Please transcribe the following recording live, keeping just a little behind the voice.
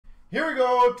Here we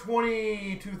go,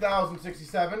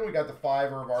 22,067. We got the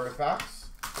 5 of artifacts.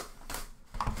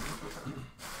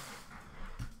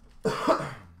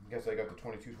 Guess I got the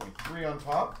 22, 23 on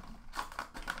top.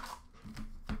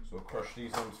 So we'll crush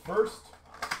these ones first.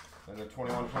 Then the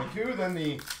 21, 22. Then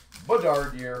the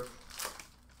Bedard year.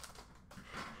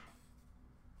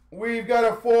 We've got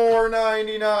a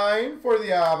 $4.99 for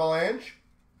the Avalanche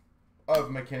of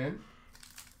McKinnon.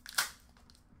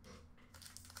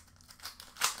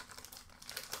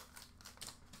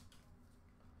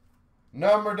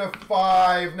 Number to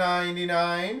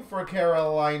 $5.99 for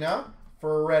Carolina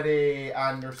for Freddie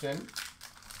Anderson.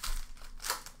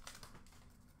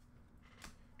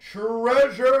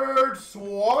 Treasured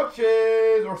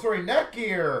swatches, or sorry,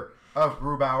 Netgear of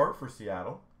Grubauer for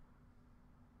Seattle.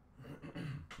 I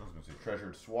was going to say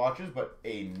treasured swatches, but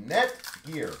a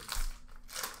Netgear.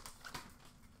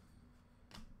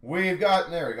 We've got,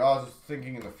 there we go, I was just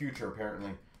thinking in the future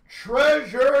apparently.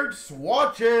 Treasured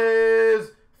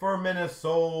swatches for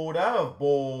Minnesota of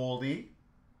Boldy.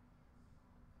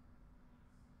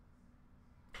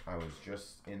 I was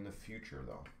just in the future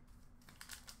though.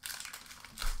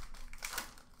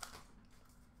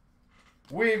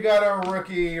 We've got a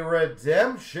rookie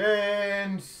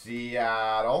redemption,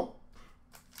 Seattle.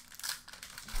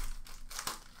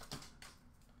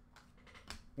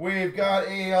 We've got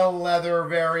a leather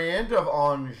variant of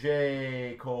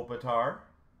Anze Kopitar.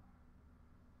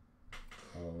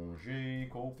 Anze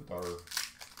Kopitar.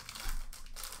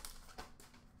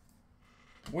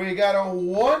 We got a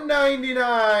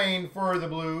 $1.99 for the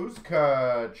Blues,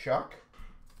 Kachuk.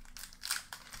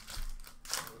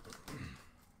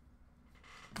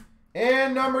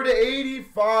 And number to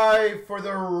 85 for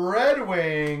the Red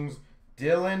Wings,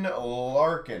 Dylan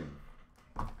Larkin.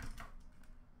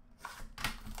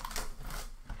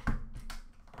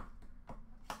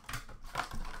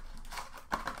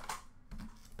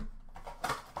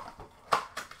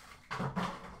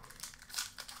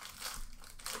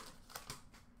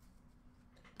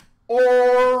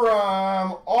 Or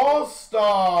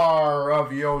All-Star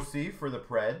of Yossi for the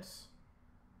Preds.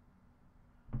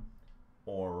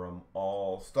 Or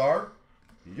All-Star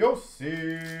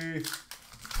Yossi.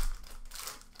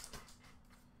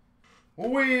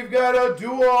 We've got a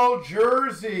dual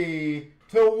jersey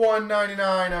to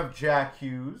 $1.99 of Jack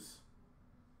Hughes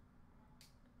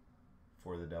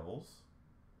for the Devils.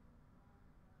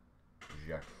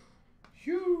 Jack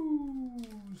Hughes.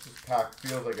 This pack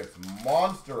feels like it's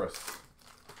monstrous.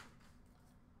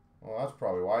 Well, that's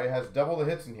probably why it has double the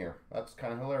hits in here. That's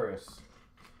kind of hilarious.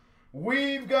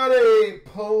 We've got a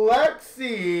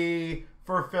Plexi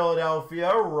for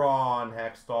Philadelphia, Ron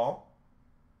Hextall.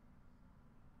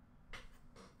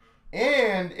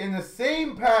 And in the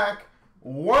same pack,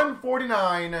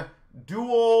 149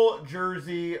 dual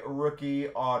jersey rookie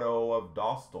auto of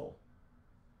Dostal.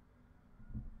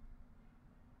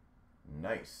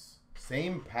 Nice.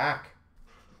 Same pack.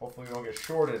 Hopefully we don't get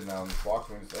shorted now in this box.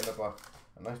 We just end up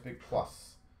a nice big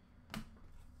plus.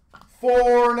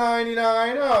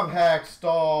 $4.99 of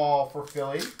Hextall for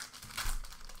Philly.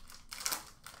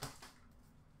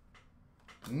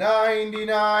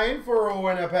 $99 for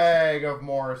Winnipeg of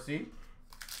Morrissey.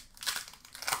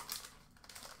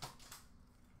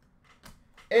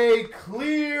 A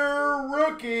clear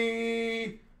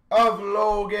rookie of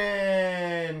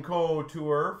Logan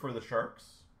Couture for the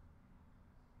Sharks.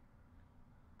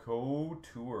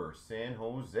 Couture, San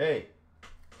Jose.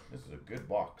 This is a good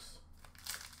box.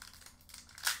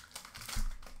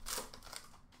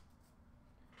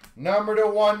 Number to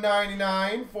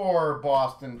 $1.99 for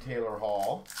Boston, Taylor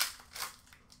Hall.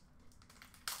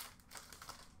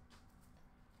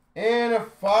 And a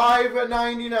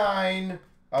 $5.99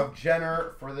 of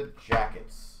Jenner for the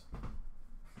Jackets.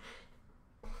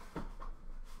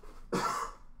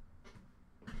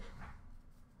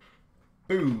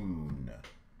 Boone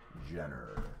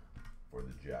Jenner for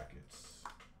the Jackets.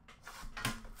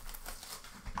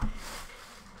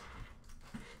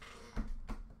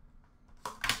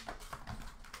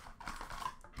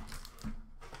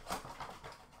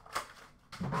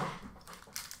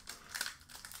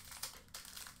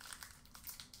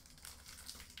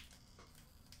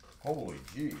 Holy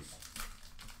jeez.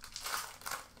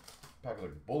 Pack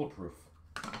like bulletproof.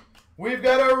 We've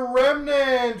got a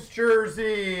Remnants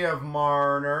jersey of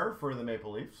Marner for the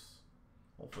Maple Leafs.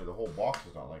 Hopefully the whole box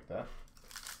is not like that.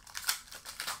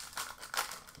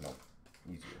 Nope.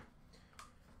 Easier.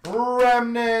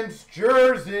 Remnants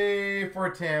jersey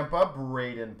for Tampa,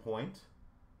 Braden Point.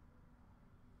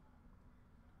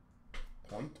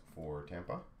 Point for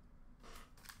Tampa.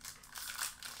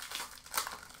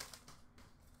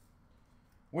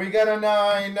 We got a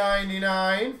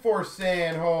 $9.99 for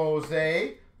San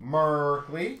Jose,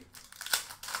 Merkley.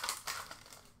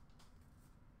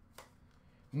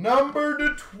 Number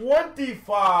to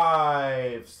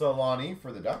 25, Solani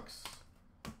for the Ducks.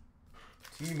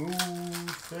 Timu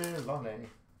Solani.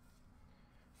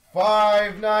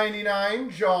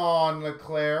 $5.99, John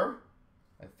LeClair.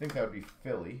 I think that would be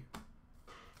Philly.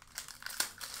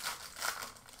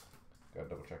 Gotta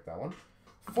double check that one.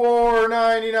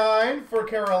 $4.99 for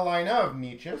Carolina of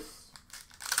Nietzsche's.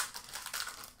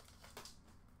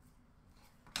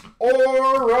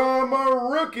 Orem, a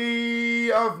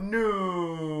rookie of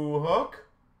New Hook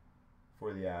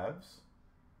for the Avs.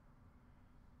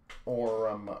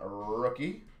 Orem,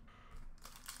 rookie.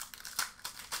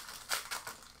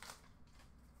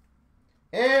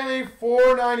 And a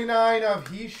 $4.99 of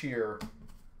Heishier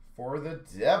for the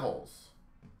Devils.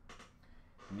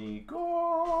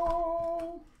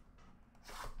 Nico.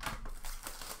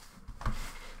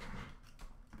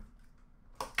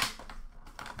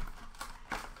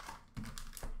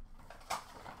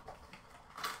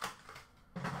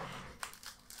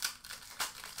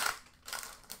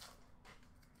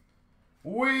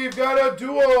 We've got a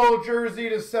dual jersey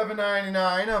to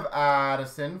 $7.99 of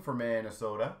Addison for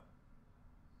Minnesota.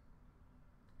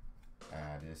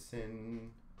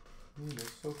 Addison,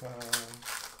 Minnesota.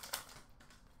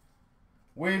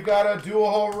 We've got a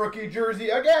dual rookie jersey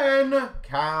again.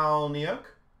 Kalniuk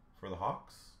for the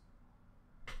Hawks.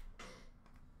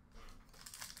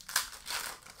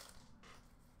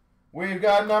 We've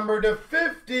got number to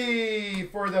 50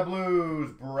 for the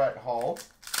Blues, Brett Hull.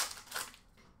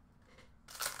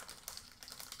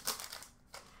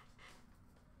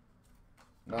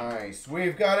 Nice.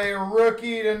 We've got a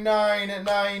rookie to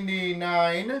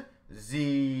 $9.99,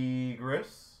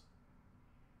 Zegras.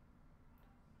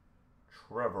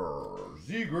 Trevor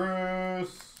Zegras.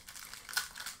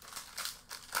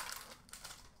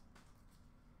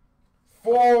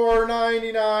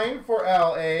 $4.99 for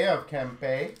LA of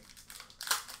Kempe.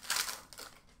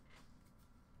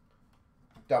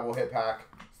 Double hit pack.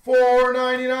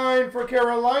 $4.99 for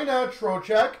Carolina,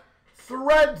 Trocheck.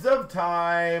 Threads of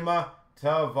Time,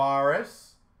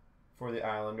 Tavares for the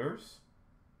Islanders.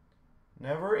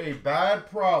 Never a bad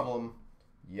problem.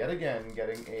 Yet again,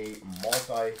 getting a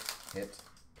multi-hit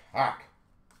pack.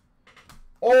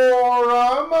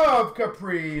 Orem of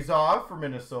Kaprizov for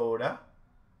Minnesota.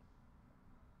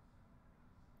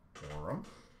 Orem.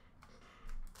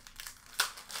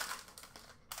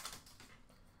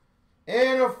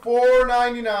 And a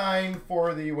 $4.99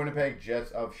 for the Winnipeg Jets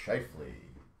of Scheifele.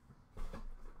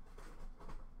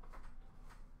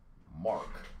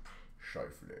 Mark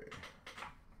Scheifele.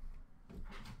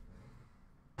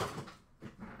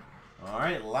 All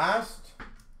right, last,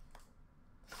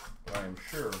 but I am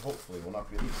sure, hopefully, will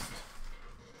not be least.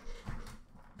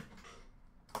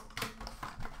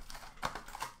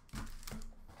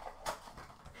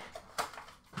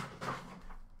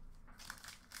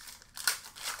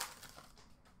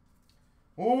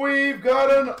 We've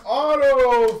got an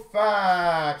auto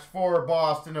fax for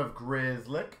Boston of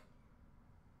Grizzlick.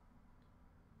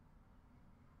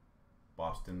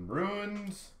 Boston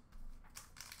Bruins.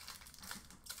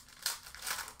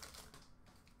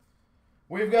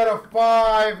 We've got a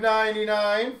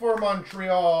 $5.99 for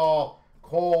Montreal,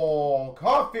 Cole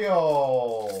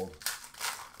Caulfield.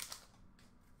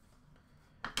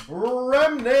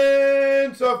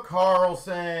 Remnants of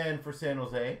Carlson for San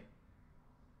Jose.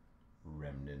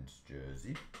 Remnants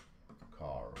jersey,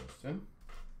 Carlson.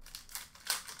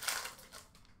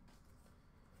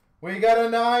 We got a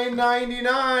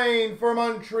 $9.99 for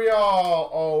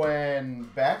Montreal, Owen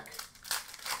Beck,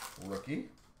 rookie.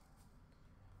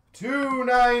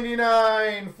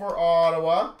 $2.99 for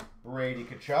Ottawa, Brady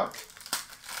Tkachuk.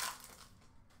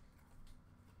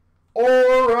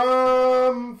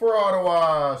 Orem for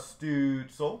Ottawa,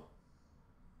 Stützle.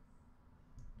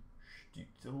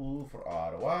 Stützle for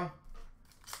Ottawa.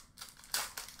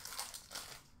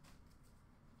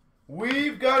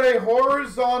 We've got a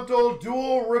horizontal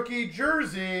dual rookie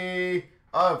jersey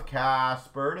of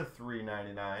Casper to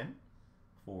 $3.99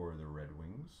 for the Red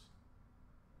Wings.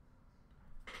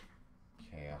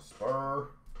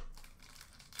 Casper.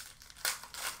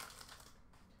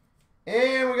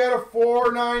 And we got a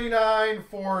 $4.99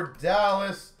 for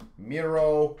Dallas,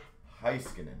 Miro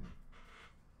Heiskanen.